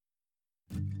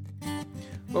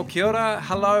Well, kia ora,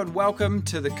 hello and welcome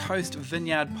to the Coast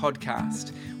Vineyard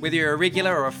podcast. Whether you're a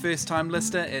regular or a first-time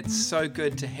listener, it's so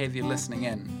good to have you listening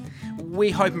in.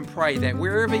 We hope and pray that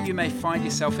wherever you may find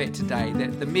yourself at today,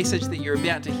 that the message that you're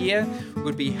about to hear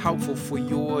would be helpful for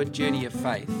your journey of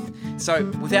faith. So,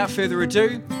 without further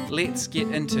ado, let's get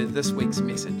into this week's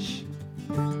message.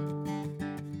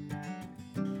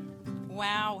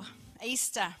 Wow,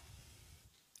 Easter.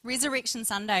 Resurrection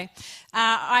Sunday.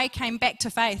 I came back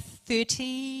to faith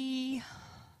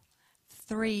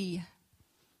 33,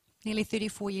 nearly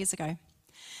 34 years ago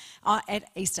at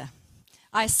Easter.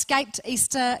 I escaped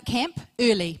Easter camp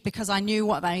early because I knew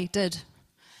what they did.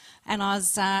 And I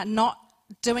was not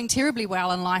doing terribly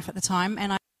well in life at the time.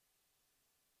 And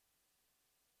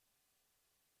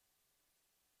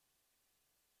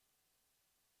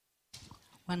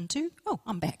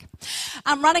I'm back.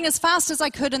 I'm running as fast as I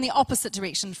could in the opposite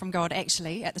direction from God,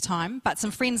 actually, at the time. But some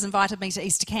friends invited me to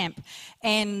Easter camp,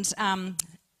 and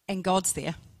God's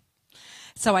there.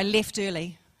 So I left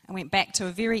early and went back to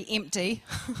a very empty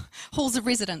halls of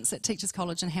residence at Teachers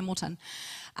College in Hamilton,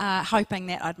 hoping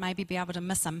that I'd maybe be able to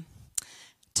miss him.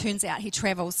 Turns out he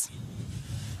travels.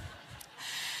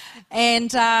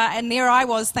 And there I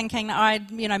was thinking I'd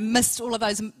missed all of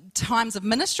those times of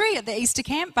ministry at the Easter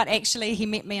camp, but actually he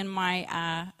met me in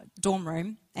my dorm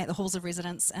room at the halls of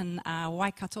residence in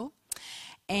Waikato,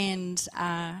 and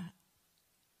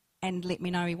let me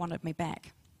know he wanted me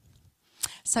back.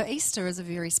 So Easter is a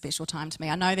very special time to me.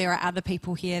 I know there are other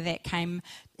people here that came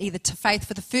either to faith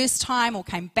for the first time or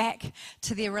came back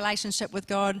to their relationship with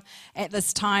God at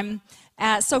this time.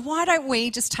 So why don't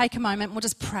we just take a moment and we'll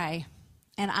just pray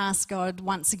and ask God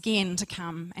once again to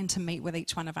come and to meet with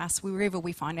each one of us, wherever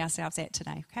we find ourselves at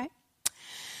today, okay?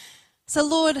 So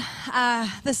Lord,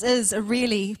 this is a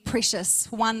really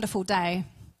precious, wonderful day.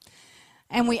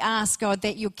 And we ask, God,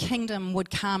 that your kingdom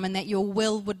would come and that your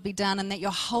will would be done and that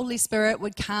your Holy Spirit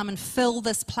would come and fill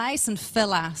this place and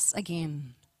fill us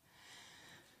again.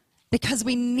 Because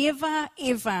we never,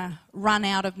 ever run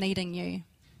out of needing you.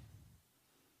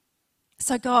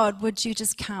 So God, would you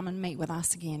just come and meet with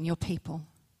us again, your people,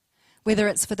 whether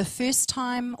it's for the first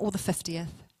time or the 50th.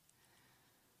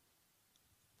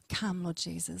 Come, Lord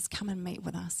Jesus, come and meet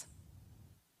with us.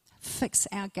 Fix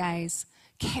our gaze,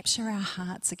 capture our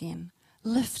hearts again,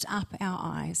 lift up our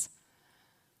eyes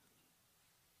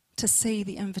to see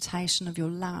the invitation of your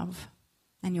love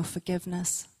and your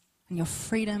forgiveness and your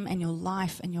freedom and your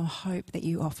life and your hope that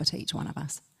you offer to each one of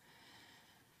us.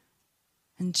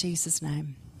 In Jesus'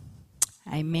 name.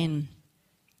 Amen.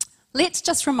 Let's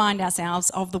just remind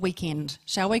ourselves of the weekend,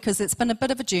 shall we? Because it's been a bit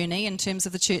of a journey in terms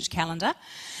of the church calendar.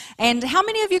 And how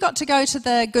many of you got to go to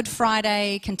the Good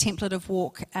Friday contemplative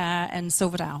walk in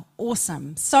Silverdale?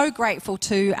 Awesome. So grateful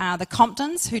to the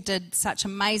Comptons who did such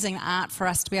amazing art for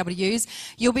us to be able to use.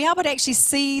 You'll be able to actually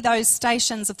see those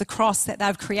stations of the cross that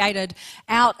they've created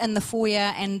out in the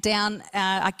foyer and down.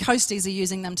 Our coasties are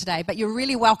using them today, but you're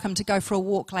really welcome to go for a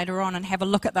walk later on and have a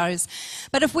look at those.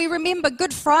 But if we remember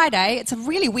Good Friday, it's a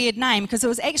really weird name because it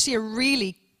was actually a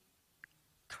really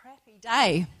crappy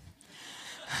day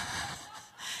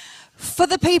for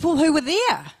the people who were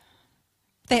there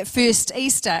that first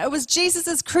Easter. It was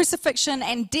Jesus' crucifixion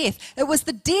and death. It was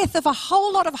the death of a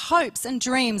whole lot of hopes and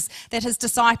dreams that his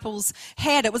disciples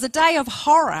had. It was a day of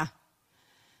horror.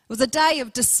 It was a day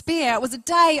of despair. It was a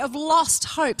day of lost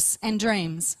hopes and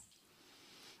dreams.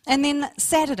 And then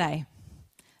Saturday,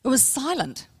 it was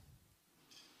silent.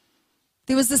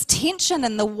 There was this tension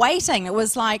and the waiting. It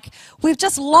was like, we've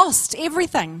just lost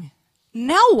everything.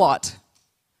 Now what?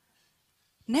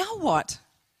 Now what?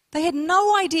 They had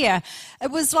no idea.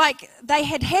 It was like they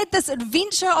had had this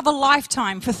adventure of a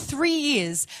lifetime for 3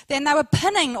 years. Then they were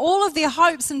pinning all of their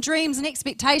hopes and dreams and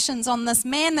expectations on this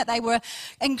man that they were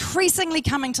increasingly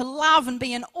coming to love and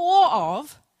be in awe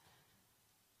of.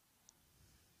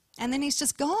 And then he's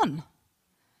just gone.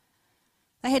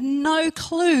 They had no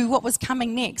clue what was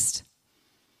coming next.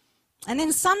 And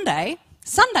then Sunday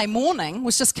morning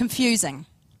was just confusing.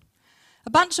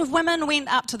 A bunch of women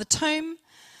went up to the tomb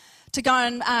to go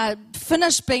and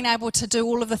finish being able to do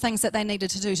all of the things that they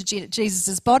needed to do to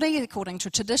Jesus' body, according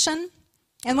to tradition.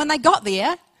 And when they got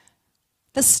there,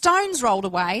 the stones rolled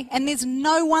away and there's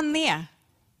no one there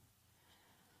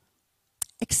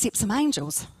except some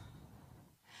angels.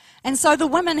 And so the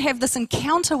women have this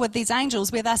encounter with these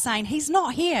angels where they're saying, he's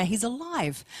not here, he's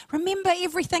alive. Remember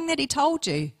everything that he told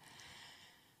you.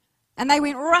 And they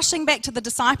went rushing back to the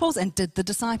disciples, and did the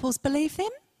disciples believe them?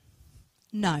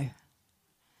 No.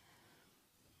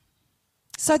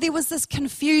 So there was this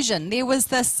confusion. There was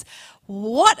this,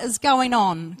 what is going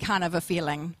on kind of a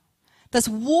feeling. This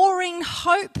warring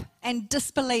hope and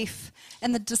disbelief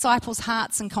in the disciples'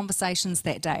 hearts and conversations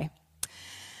that day.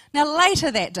 Now,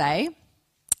 later that day,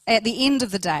 at the end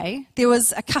of the day, there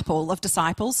was a couple of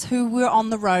disciples who were on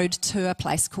the road to a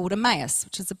place called Emmaus,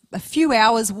 which is a few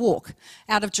hours' walk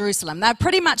out of Jerusalem. They've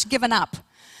pretty much given up.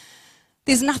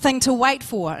 There's nothing to wait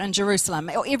for in Jerusalem.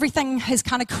 Everything has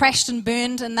kind of crashed and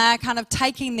burned, and they're kind of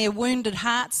taking their wounded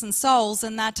hearts and souls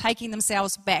and they're taking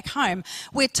themselves back home.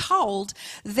 We're told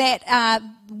that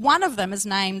one of them is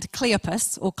named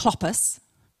Cleopas or Clopas,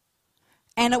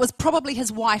 and it was probably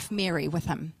his wife Mary with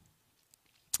him.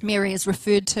 Mary is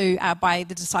referred to by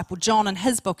the disciple John in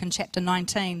his book in chapter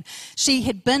 19. She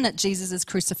had been at Jesus'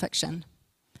 crucifixion.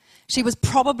 She was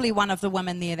probably one of the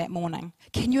women there that morning.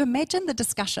 Can you imagine the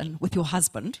discussion with your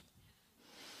husband?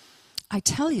 I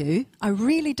tell you, I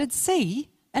really did see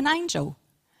an angel.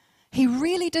 He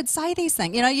really did say these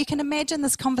things. You know, you can imagine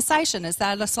this conversation as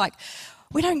they're just like,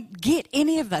 we don't get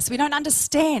any of this. We don't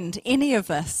understand any of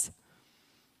this.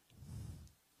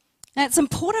 Now, it's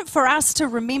important for us to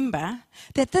remember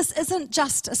that this isn't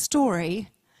just a story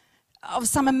of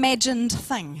some imagined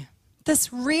thing.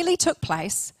 This really took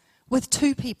place with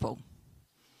two people.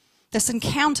 This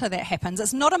encounter that happens,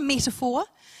 it's not a metaphor,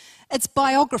 it's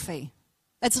biography.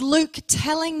 It's Luke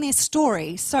telling their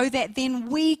story so that then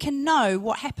we can know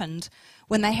what happened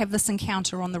when they have this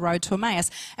encounter on the road to Emmaus.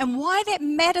 And why that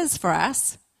matters for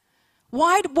us,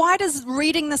 why does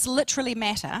reading this literally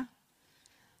matter?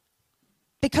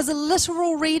 Because a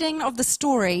literal reading of the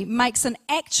story makes an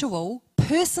actual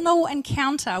personal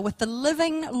encounter with the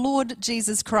living Lord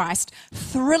Jesus Christ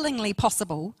thrillingly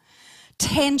possible,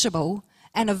 tangible,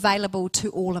 and available to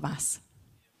all of us.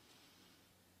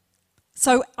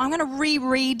 So I'm going to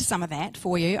reread some of that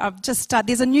for you.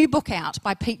 There's a new book out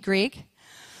by Pete Greig,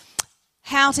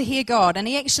 How to Hear God, and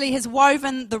he actually has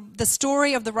woven the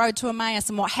story of the road to Emmaus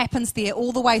and what happens there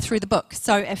all the way through the book.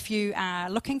 So if you are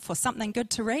looking for something good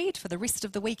to read for the rest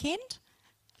of the weekend,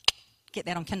 get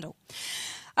that on Kindle.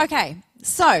 Okay,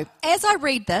 so as I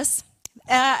read this,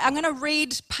 I'm going to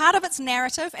read part of its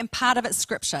narrative and part of its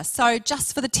scripture. So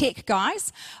just for the tech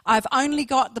guys, I've only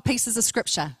got the pieces of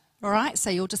scripture, all right? So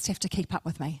you'll just have to keep up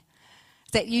with me.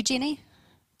 Is that you, Jenny?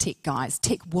 Tech guys,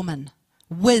 tech woman,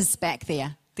 whiz back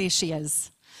there. There she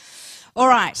is. All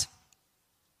right.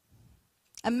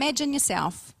 Imagine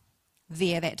yourself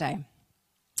there that day.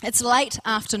 It's late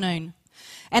afternoon,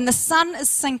 and the sun is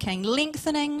sinking,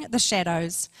 lengthening the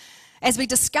shadows. As we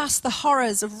discuss the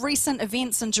horrors of recent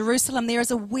events in Jerusalem, there is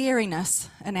a weariness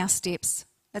in our steps.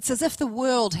 It's as if the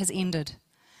world has ended.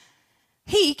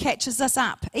 He catches us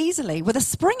up easily with a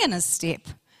spring in his step,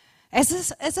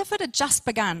 as if it had just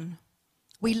begun.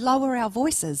 We lower our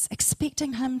voices,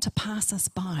 expecting him to pass us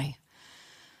by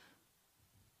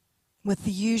with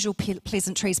the usual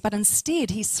pleasantries, but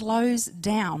instead he slows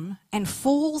down and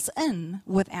falls in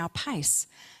with our pace,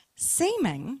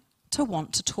 seeming to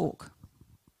want to talk.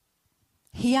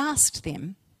 He asked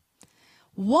them,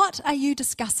 "What are you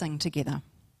discussing together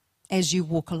as you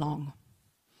walk along?"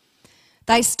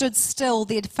 They stood still,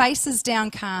 their faces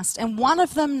downcast, and one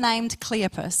of them, named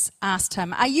Cleopas, asked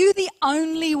him, "Are you the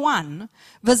only one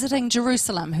visiting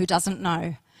Jerusalem who doesn't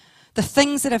know the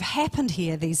things that have happened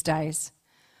here these days?"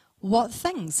 "What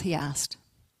things?" he asked.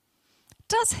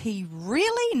 "Does he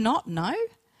really not know?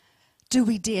 Do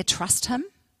we dare trust him?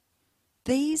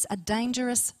 These are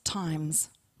dangerous times."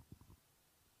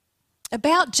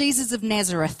 "About Jesus of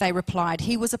Nazareth," they replied,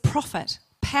 "he was a prophet,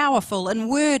 powerful in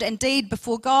word and deed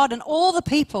before God and all the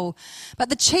people. But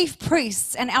the chief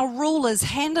priests and our rulers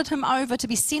handed him over to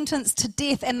be sentenced to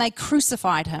death, and they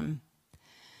crucified him.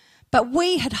 But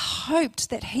we had hoped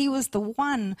that he was the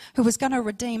one who was going to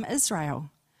redeem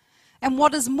Israel. And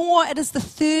what is more, it is the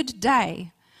third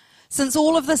day since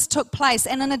all of this took place.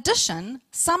 And in addition,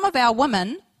 some of our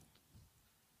women,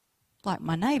 like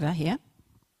my neighbour here,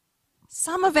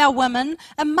 some of our women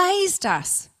amazed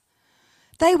us.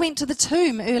 They went to the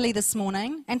tomb early this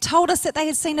morning and told us that they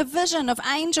had seen a vision of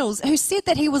angels who said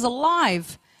that he was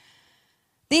alive.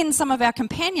 Then some of our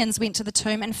companions went to the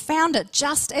tomb and found it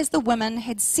just as the women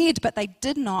had said, but they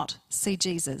did not see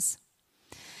Jesus."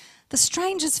 The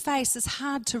stranger's face is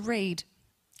hard to read.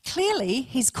 Clearly,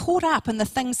 he's caught up in the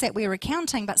things that we're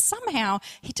recounting, but somehow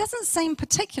he doesn't seem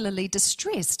particularly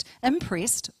distressed,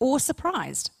 impressed, or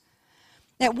surprised.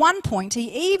 At one point,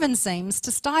 he even seems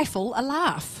to stifle a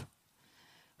laugh.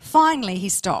 Finally, he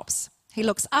stops. He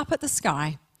looks up at the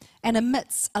sky and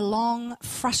emits a long,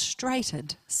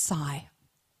 frustrated sigh.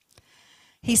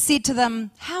 He said to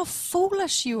them, "How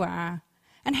foolish you are,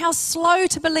 And how slow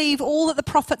to believe all that the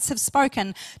prophets have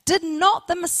spoken. Did not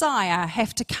the Messiah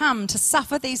have to come to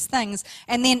suffer these things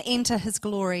and then enter his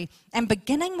glory? And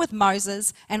beginning with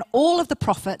Moses and all of the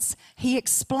prophets, he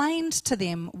explained to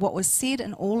them what was said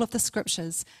in all of the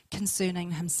scriptures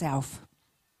concerning himself.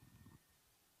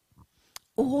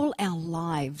 All our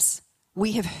lives,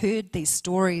 we have heard these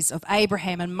stories of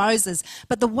Abraham and Moses,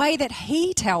 but the way that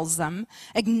he tells them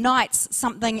ignites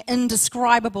something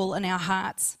indescribable in our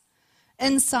hearts.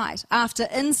 Insight after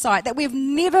insight that we've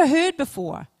never heard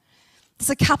before. It's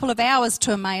a couple of hours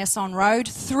to Emmaus on road,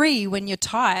 3 when you're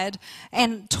tired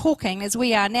and talking as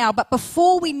we are now. But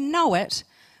before we know it,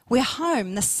 we're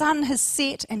home. The sun has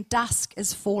set and dusk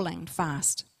is falling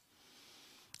fast.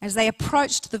 As they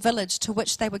approached the village to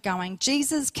which they were going,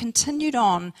 Jesus continued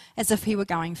on as if he were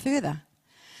going further.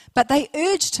 But they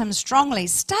urged him strongly,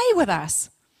 "Stay with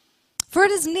us, for it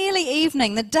is nearly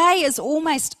evening. The day is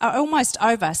almost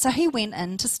over." So he went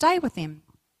in to stay with them.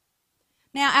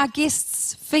 Now our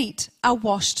guests' feet are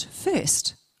washed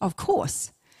first, of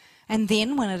course. And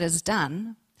then when it is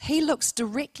done, he looks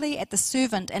directly at the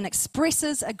servant and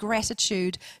expresses a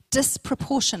gratitude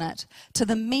disproportionate to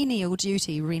the menial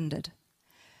duty rendered.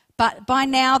 But by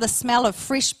now the smell of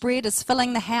fresh bread is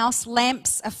filling the house,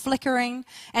 lamps are flickering,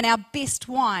 and our best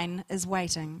wine is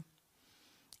waiting.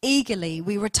 Eagerly,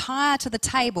 we retire to the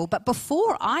table, but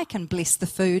before I can bless the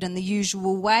food in the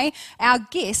usual way, our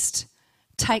guest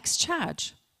takes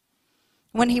charge.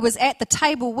 When he was at the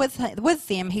table with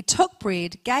them, he took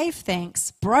bread, gave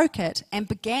thanks, broke it, and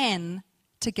began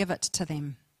to give it to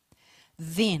them.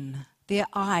 Then their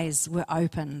eyes were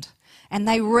opened, and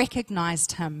they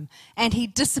recognized him, and he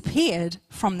disappeared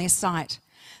from their sight.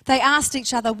 They asked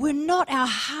each other, "Were not our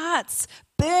hearts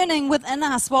burning within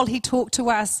us while he talked to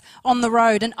us on the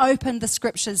road and opened the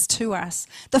scriptures to us?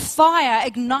 The fire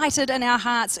ignited in our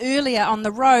hearts earlier on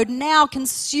the road now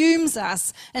consumes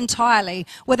us entirely.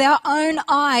 With our own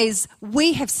eyes,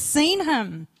 we have seen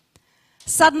him."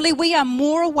 Suddenly we are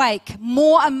more awake,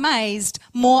 more amazed,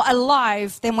 more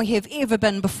alive than we have ever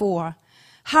been before.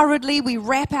 Hurriedly, we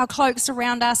wrap our cloaks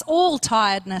around us, all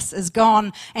tiredness is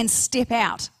gone, and step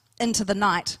out into the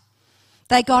night.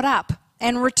 They got up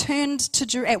and returned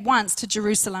at once to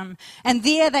Jerusalem. And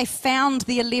there they found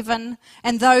the 11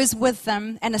 and those with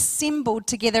them and assembled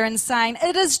together and saying,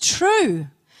 "It is true,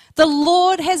 the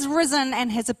Lord has risen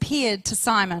and has appeared to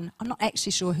Simon." I'm not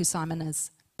actually sure who Simon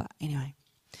is, but anyway.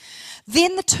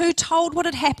 Then the two told what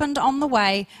had happened on the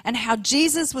way and how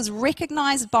Jesus was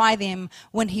recognized by them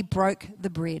when he broke the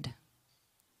bread.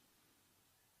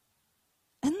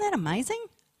 Isn't that amazing?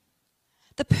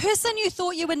 The person you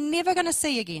thought you were never going to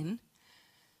see again,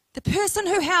 the person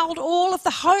who held all of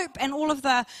the hope and all of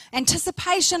the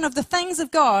anticipation of the things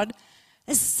of God,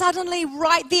 is suddenly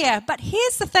right there. But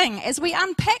here's the thing, as we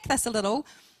unpack this a little,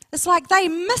 it's like they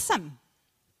miss him,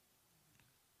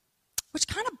 which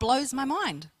kind of blows my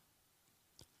mind.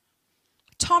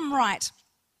 Tom Wright,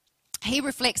 he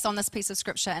reflects on this piece of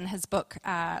scripture in his book,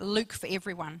 Luke for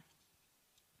Everyone.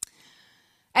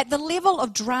 At the level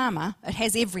of drama, it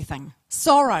has everything.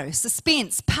 Sorrow,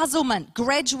 suspense, puzzlement,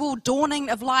 gradual dawning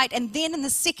of light, and then in the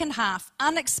second half,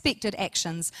 unexpected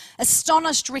actions,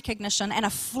 astonished recognition, and a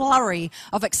flurry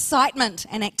of excitement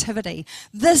and activity.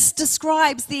 This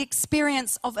describes the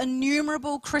experience of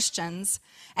innumerable Christians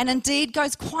and indeed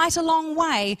goes quite a long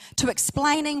way to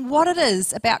explaining what it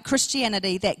is about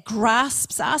Christianity that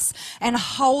grasps us and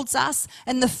holds us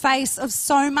in the face of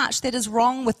so much that is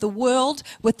wrong with the world,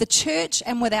 with the church,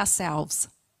 and with ourselves.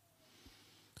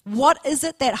 What is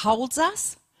it that holds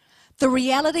us? The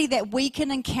reality that we can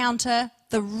encounter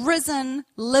the risen,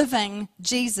 living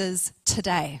Jesus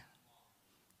today.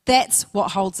 That's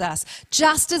what holds us.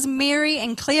 Just as Mary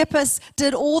and Cleopas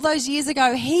did all those years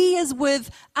ago, he is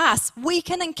with us. We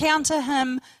can encounter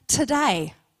him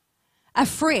today,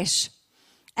 afresh.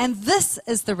 And this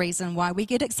is the reason why we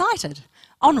get excited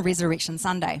on Resurrection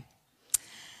Sunday.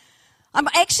 I'm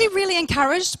actually really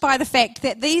encouraged by the fact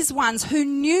that these ones who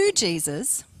knew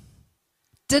Jesus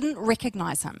didn't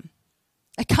recognize him.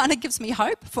 It kind of gives me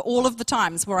hope for all of the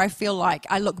times where I feel like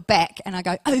I look back and I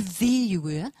go, "Oh, there you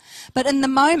were." But in the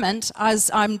moment, I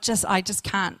just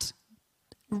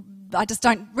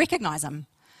don't recognize him.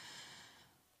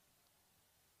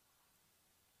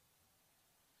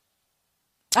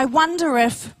 I wonder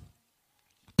if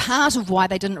part of why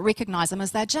they didn't recognize him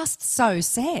is they're just so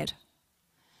sad.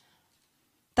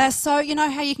 They're so, you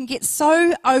know how you can get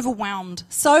so overwhelmed,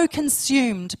 so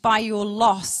consumed by your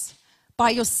loss, by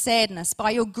your sadness,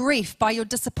 by your grief, by your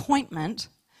disappointment,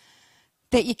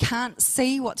 that you can't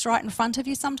see what's right in front of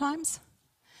you sometimes.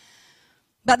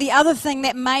 But the other thing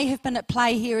that may have been at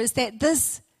play here is that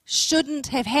this shouldn't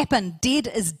have happened. Dead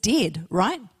is dead,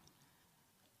 right?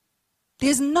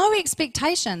 There's no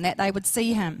expectation that they would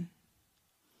see him.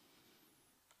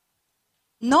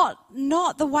 Not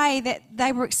the way that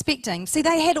they were expecting. See,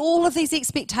 they had all of these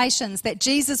expectations that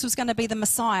Jesus was going to be the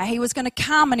Messiah. He was going to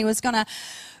come and he was going to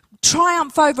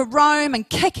triumph over Rome and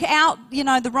kick out,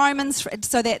 the Romans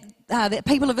so that the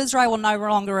people of Israel were no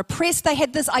longer oppressed. They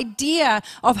had this idea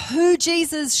of who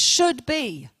Jesus should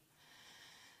be.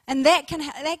 And that can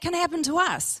happen to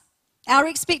us. Our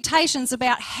expectations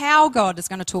about how God is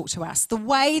going to talk to us, the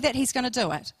way that he's going to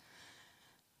do it.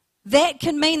 That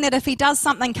can mean that if he does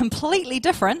something completely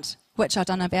different, which I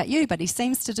don't know about you, but he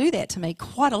seems to do that to me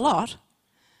quite a lot,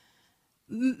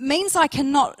 means I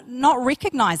cannot not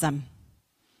recognize him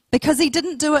because he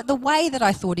didn't do it the way that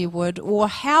I thought he would or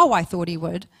how I thought he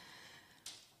would.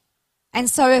 And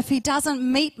so if he doesn't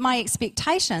meet my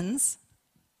expectations,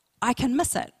 I can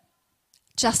miss it,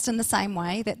 just in the same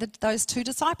way that those two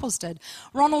disciples did.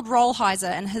 Ronald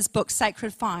Rolheiser, in his book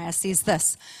Sacred Fire, says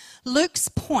this: Luke's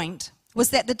point was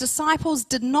that the disciples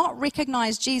did not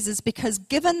recognize Jesus because,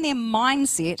 given their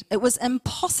mindset, it was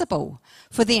impossible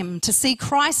for them to see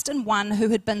Christ in one who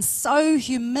had been so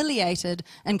humiliated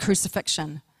in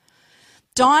crucifixion.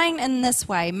 Dying in this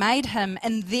way made him,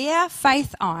 in their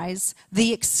faith eyes,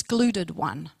 the excluded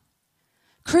one.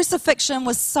 Crucifixion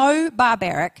was so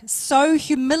barbaric, so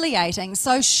humiliating,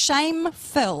 so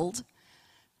shame-filled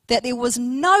that there was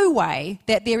no way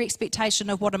that their expectation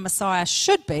of what a Messiah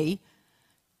should be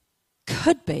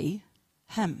could be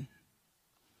him.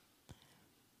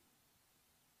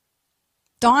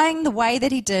 Dying the way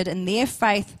that he did in their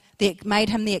faith that made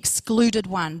him the excluded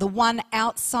one, the one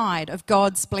outside of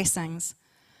God's blessings.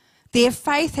 Their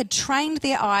faith had trained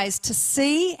their eyes to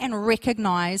see and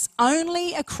recognize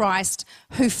only a Christ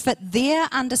who fit their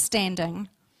understanding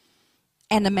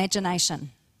and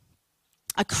imagination.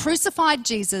 A crucified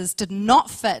Jesus did not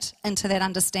fit into that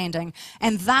understanding,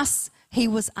 and thus he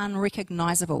was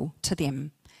unrecognizable to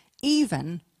them,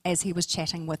 even as he was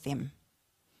chatting with them.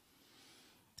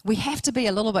 We have to be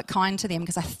a little bit kind to them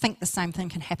because I think the same thing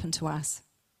can happen to us.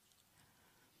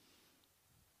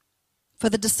 For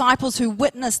the disciples who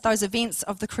witnessed those events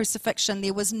of the crucifixion,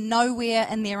 there was nowhere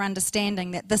in their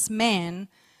understanding that this man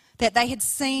that they had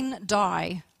seen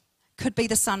die could be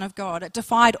the Son of God. It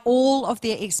defied all of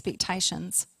their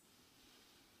expectations.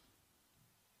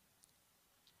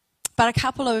 But a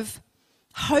couple of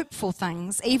hopeful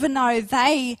things, even though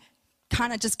they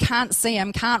kind of just can't see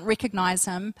him, can't recognize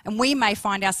him, and we may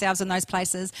find ourselves in those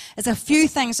places, is a few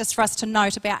things just for us to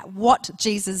note about what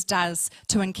Jesus does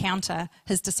to encounter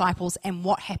his disciples and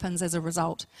what happens as a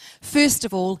result. First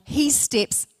of all, he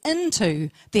steps into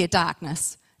their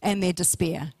darkness and their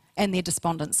despair and their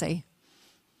despondency.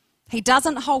 He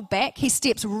doesn't hold back. He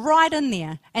steps right in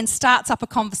there and starts up a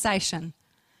conversation.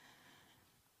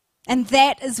 And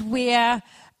that is where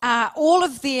all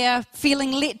of their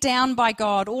feeling let down by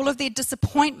God, all of their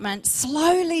disappointment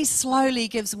slowly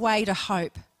gives way to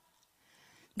hope.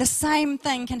 The same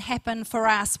thing can happen for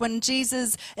us when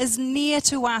Jesus is near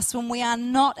to us when we are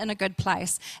not in a good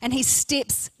place. And he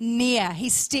steps near, he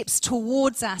steps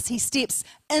towards us, he steps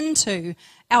into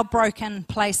our broken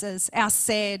places, our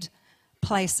sad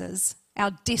places,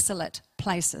 our desolate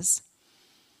places.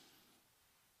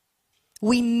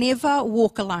 We never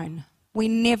walk alone. We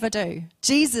never do.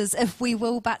 Jesus, if we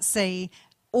will but see,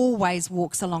 always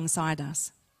walks alongside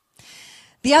us.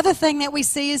 The other thing that we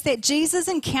see is that Jesus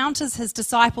encounters his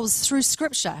disciples through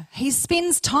Scripture. He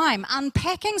spends time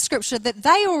unpacking Scripture that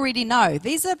they already know.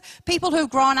 These are people who have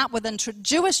grown up within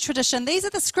Jewish tradition. These are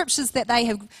the Scriptures that they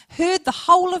have heard the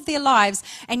whole of their lives,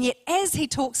 and yet as he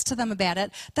talks to them about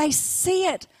it, they see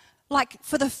it like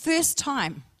for the first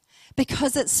time.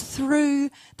 Because it's through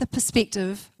the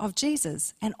perspective of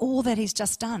Jesus and all that he's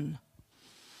just done.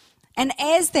 And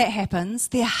as that happens,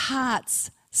 their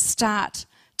hearts start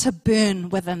to burn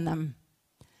within them.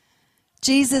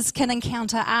 Jesus can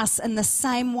encounter us in the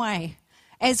same way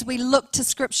as we look to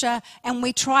Scripture and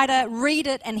we try to read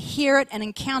it and hear it and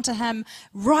encounter him.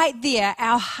 Right there,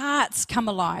 our hearts come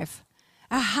alive.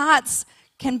 Our hearts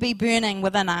can be burning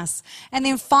within us. And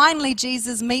then finally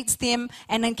Jesus meets them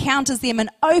and encounters them and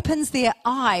opens their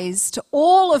eyes to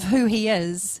all of who he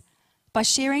is by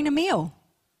sharing a meal.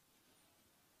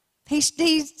 It's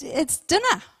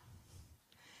dinner.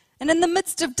 And in the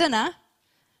midst of dinner,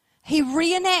 he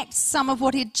reenacts some of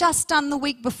what he'd just done the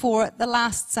week before at the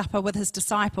Last Supper with his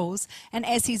disciples. And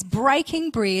as he's breaking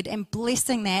bread and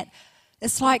blessing that,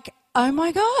 it's like, oh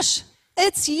my gosh,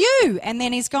 it's you. And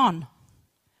then he's gone.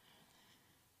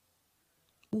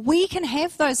 We can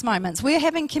have those moments. We're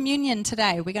having communion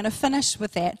today. We're going to finish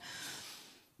with that.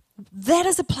 that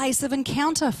is a place of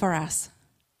encounter for us.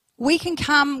 We can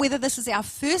come, whether this is our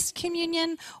first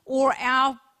communion or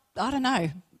our, I don't know,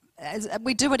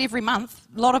 we do it every month.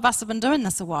 A lot of us have been doing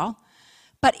this a while.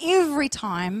 But every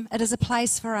time it is a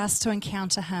place for us to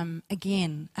encounter him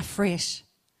again, afresh.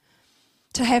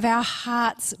 To have our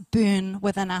hearts burn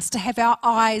within us, to have our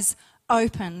eyes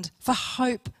opened for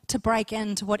hope to break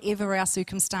into whatever our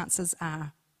circumstances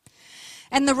are.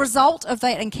 And the result of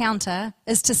that encounter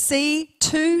is to see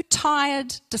two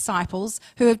tired disciples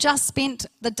who have just spent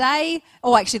the day,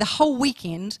 or actually the whole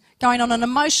weekend, going on an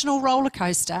emotional roller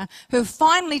coaster, who have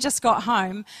finally just got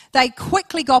home. They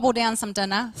quickly gobble down some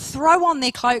dinner, throw on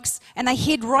their cloaks, and they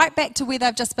head right back to where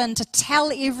they've just been to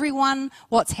tell everyone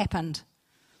what's happened.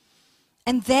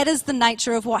 And that is the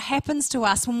nature of what happens to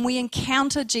us when we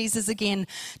encounter Jesus again.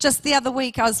 Just the other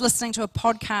week, I was listening to a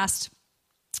podcast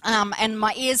and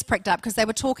my ears pricked up because they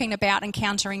were talking about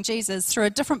encountering Jesus through a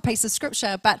different piece of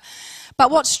scripture. But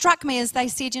what struck me is they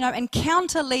said,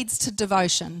 encounter leads to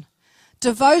devotion.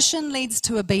 Devotion leads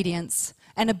to obedience,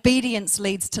 and obedience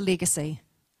leads to legacy.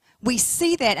 We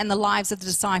see that in the lives of the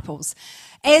disciples.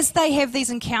 As they have these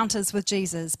encounters with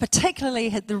Jesus, particularly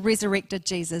the resurrected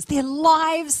Jesus, their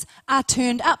lives are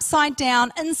turned upside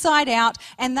down, inside out,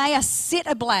 and they are set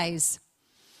ablaze.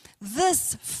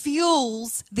 This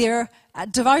fuels their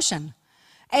devotion.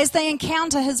 As they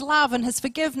encounter his love and his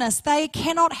forgiveness, they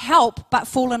cannot help but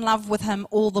fall in love with him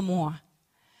all the more,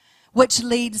 which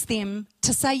leads them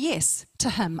to say yes to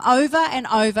him over and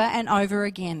over and over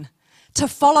again, to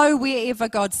follow wherever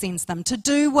God sends them, to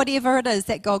do whatever it is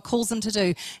that God calls them to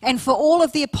do. And for all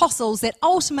of the apostles that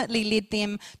ultimately led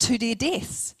them to their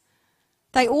deaths,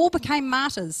 they all became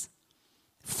martyrs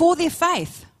for their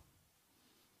faith,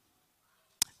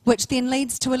 which then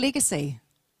leads to a legacy.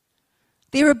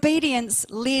 Their obedience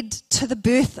led to the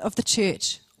birth of the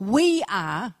church. We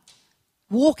are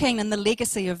walking in the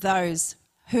legacy of those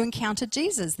who encountered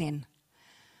Jesus then.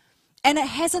 And it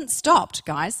hasn't stopped,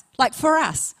 guys. Like for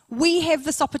us, we have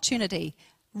this opportunity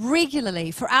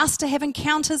regularly for us to have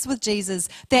encounters with Jesus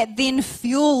that then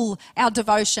fuel our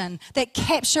devotion, that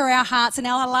capture our hearts, and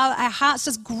our hearts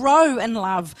just grow in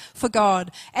love for God.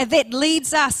 And that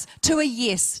leads us to a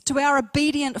yes, to our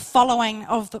obedient following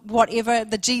of whatever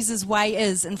the Jesus way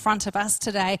is in front of us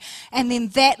today. And then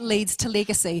that leads to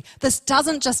legacy. This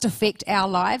doesn't just affect our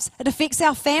lives, it affects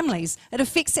our families, it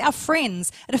affects our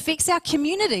friends, it affects our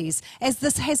communities, as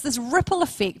this has this ripple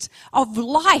effect of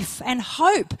life and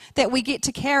hope that we get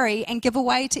to carry and give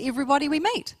away to everybody we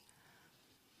meet.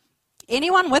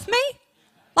 Anyone with me?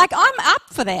 Like, I'm up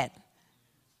for that.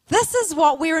 This is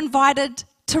what we're invited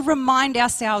to remind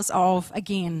ourselves of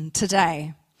again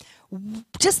today.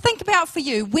 Just think about for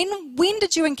you, when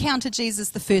did you encounter Jesus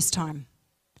the first time?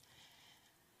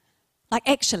 Like,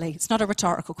 actually, it's not a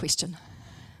rhetorical question.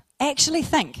 Actually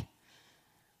think.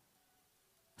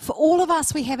 For all of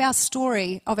us, we have our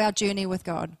story of our journey with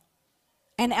God.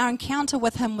 And our encounter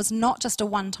with him was not just a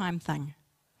one-time thing.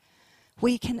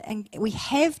 We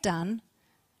have done,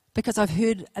 because I've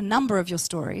heard a number of your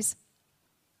stories,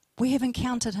 we have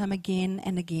encountered him again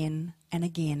and again and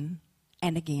again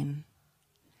and again.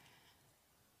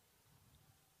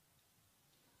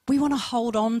 We want to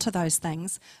hold on to those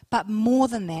things, but more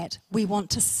than that, we want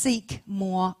to seek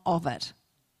more of it.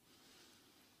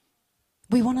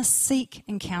 We want to seek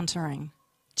encountering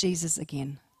Jesus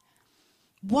again.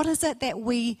 What is it that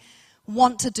we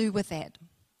want to do with that?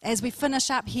 As we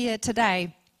finish up here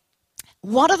today,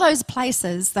 what are those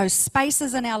places, those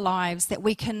spaces in our lives that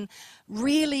we can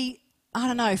really,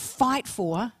 fight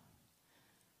for,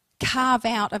 carve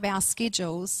out of our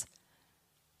schedules,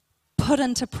 put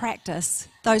into practice,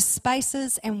 those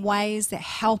spaces and ways that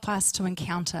help us to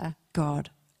encounter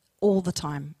God all the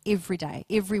time, every day,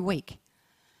 every week,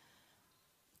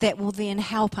 that will then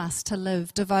help us to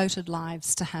live devoted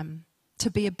lives to him, to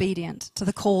be obedient to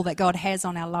the call that God has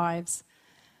on our lives,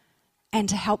 and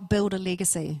to help build a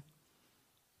legacy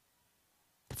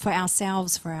for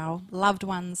ourselves, for our loved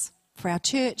ones, for our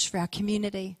church, for our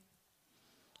community.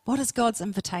 What is God's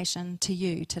invitation to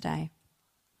you today?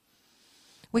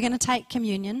 We're going to take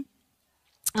communion.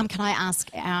 Can I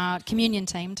ask our communion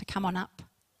team to come on up?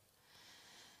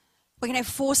 We're going to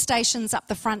have 4 stations up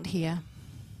the front here.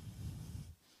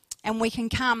 And we can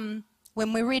come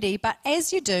when we're ready, but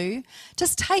as you do,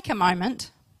 just take a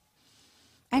moment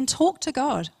and talk to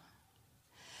God.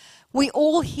 We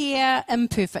all hear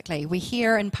imperfectly, we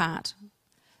hear in part.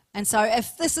 And so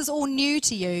if this is all new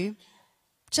to you,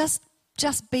 just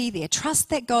be there. Trust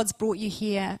that God's brought you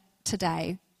here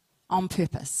today on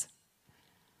purpose.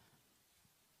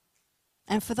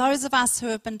 And for those of us who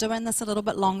have been doing this a little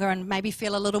bit longer and maybe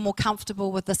feel a little more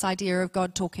comfortable with this idea of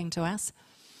God talking to us,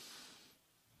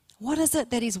 what is it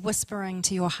that he's whispering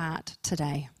to your heart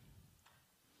today?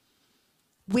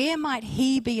 Where might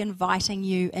he be inviting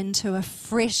you into a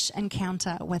fresh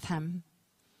encounter with him?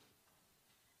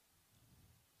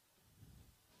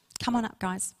 Come on up,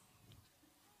 guys.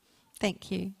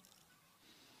 Thank you.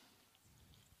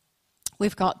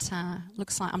 We've got,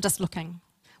 looks like, I'm just looking.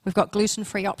 We've got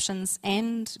gluten-free options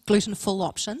and gluten-full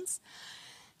options,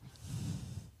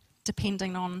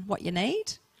 depending on what you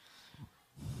need.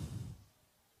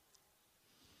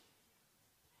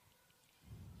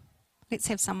 Let's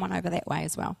have someone over that way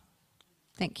as well.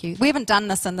 Thank you. We haven't done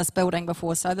this in this building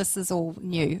before, so this is all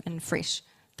new and fresh.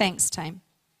 Thanks, team.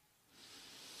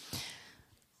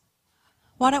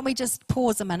 Why don't we just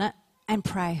pause a minute and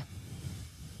pray?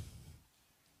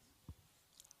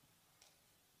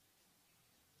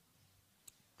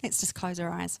 Let's just close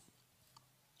our eyes.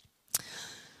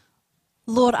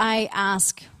 Lord, I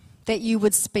ask that you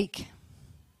would speak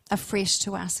afresh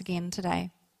to us again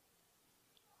today.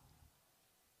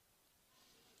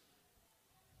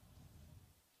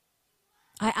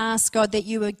 I ask, God, that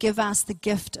you would give us the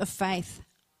gift of faith,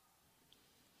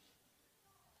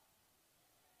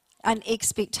 an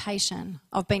expectation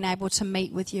of being able to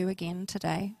meet with you again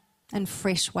today in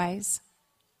fresh ways.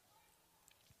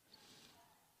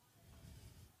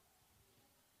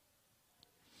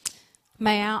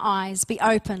 May our eyes be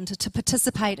opened to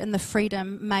participate in the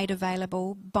freedom made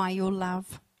available by your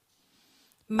love.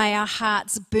 May our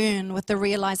hearts burn with the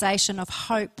realization of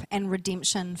hope and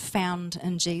redemption found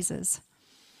in Jesus.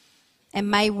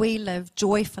 And may we live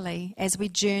joyfully as we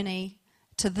journey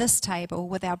to this table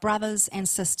with our brothers and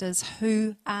sisters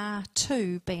who are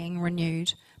too being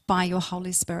renewed by your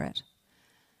Holy Spirit.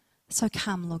 So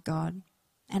come, Lord God,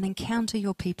 and encounter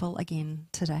your people again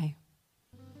today.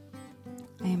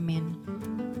 Amen.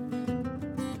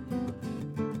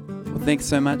 Well, thanks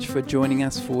so much for joining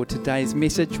us for today's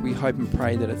message. We hope and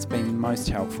pray that it's been most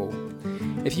helpful.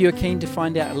 If you are keen to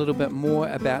find out a little bit more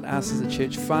about us as a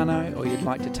church whānau, or you'd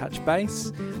like to touch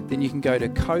base, then you can go to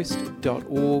coast.org.nz,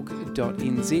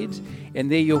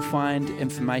 and there you'll find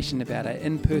information about our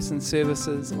in-person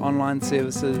services, online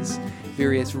services,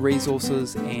 various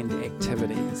resources and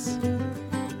activities.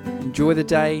 Enjoy the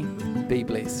day, be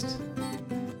blessed.